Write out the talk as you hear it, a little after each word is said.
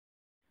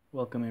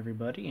Welcome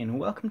everybody, and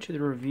welcome to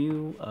the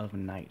review of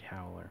Night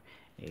Howler,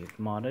 a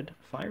modded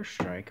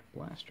Firestrike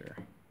blaster.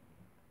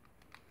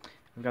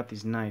 I've got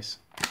these nice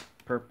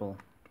purple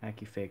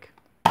AccuFake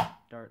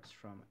darts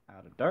from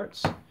Out of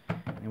Darts.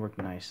 They work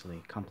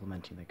nicely,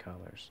 complementing the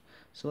colors.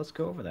 So let's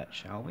go over that,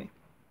 shall we?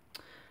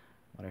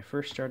 When I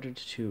first started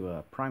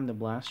to prime the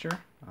blaster,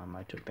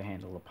 I took the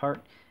handle apart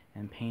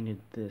and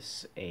painted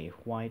this a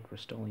white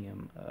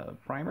Rust-Oleum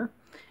primer.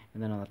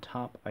 And then on the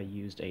top, I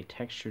used a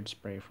textured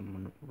spray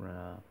from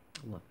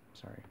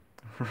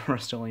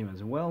Rust-Oleum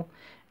as well.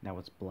 Now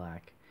it's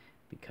black,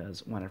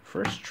 because when I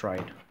first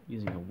tried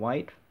using a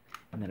white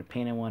and then a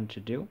paint I wanted to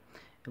do,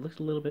 it looked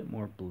a little bit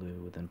more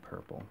blue than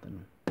purple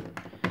than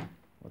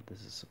what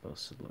this is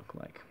supposed to look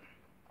like.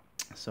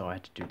 So I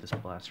had to do this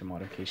blaster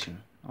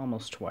modification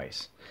almost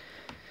twice.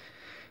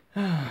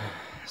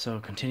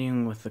 So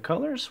continuing with the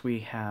colors,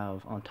 we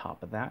have on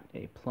top of that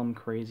a Plum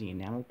Crazy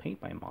enamel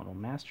paint by Model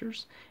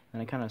Masters,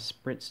 and I kind of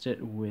spritzed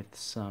it with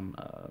some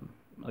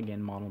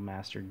again Model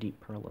Master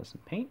deep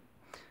pearlescent paint,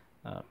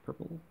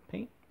 purple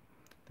paint.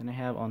 Then I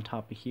have on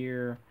top of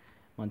here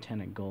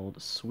Montana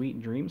Gold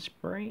Sweet Dream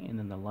spray, and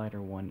then the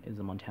lighter one is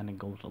the Montana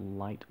Gold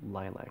Light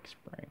Lilac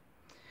spray.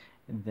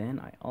 And then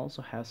I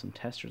also have some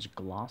Tester's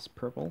Gloss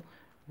Purple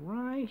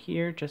right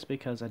here, just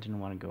because I didn't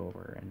want to go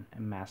over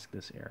and mask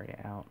this area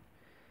out.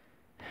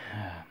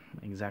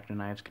 X-Acto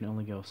knives can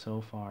only go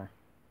so far.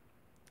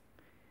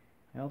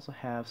 I also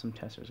have some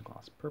Tester's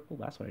Gloss Purple,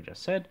 that's what I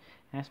just said,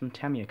 and I have some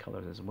Tamiya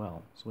colors as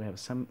well. So we have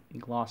some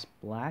Gloss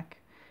Black,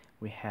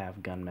 we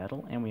have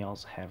Gunmetal, and we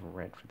also have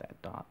red for that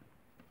dot.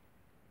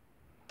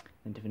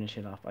 And to finish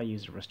it off, I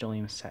used a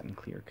Rust-Oleum Satin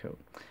Clear Coat.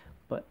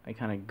 But I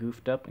kind of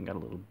goofed up and got a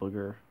little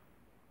booger.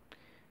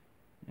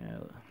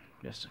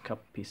 Just a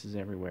couple pieces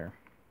everywhere.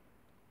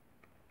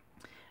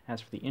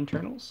 As for the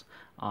internals,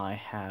 I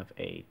have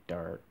a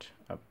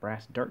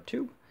brass dart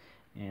tube,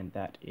 and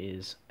that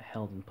is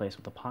held in place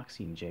with epoxy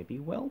and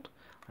JB weld.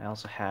 I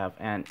also have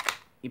an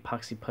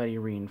epoxy putty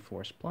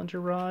reinforced plunger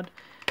rod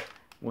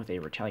with a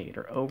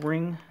retaliator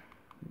O-ring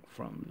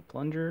from the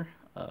plunger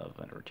of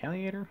a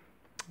retaliator.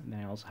 And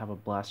then I also have a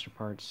blaster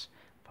parts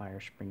fire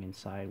spring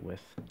inside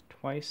with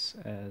twice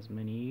as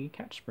many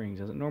catch springs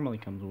as it normally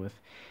comes with,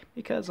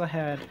 because I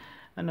had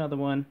another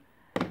one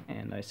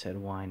and I said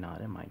why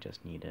not, I might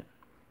just need it.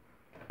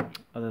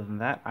 Other than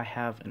that, I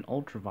have an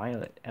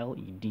ultraviolet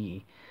LED.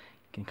 You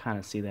can kind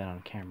of see that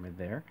on camera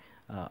there.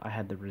 I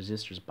had the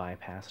resistors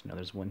bypassed. Now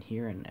there's one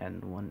here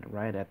and one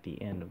right at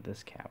the end of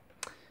this cap.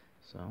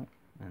 So,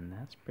 and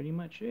that's pretty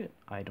much it.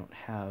 I don't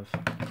have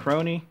a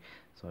crony,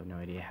 so I have no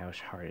idea how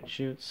hard it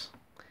shoots.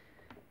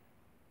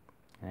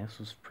 And this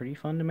was pretty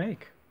fun to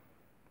make.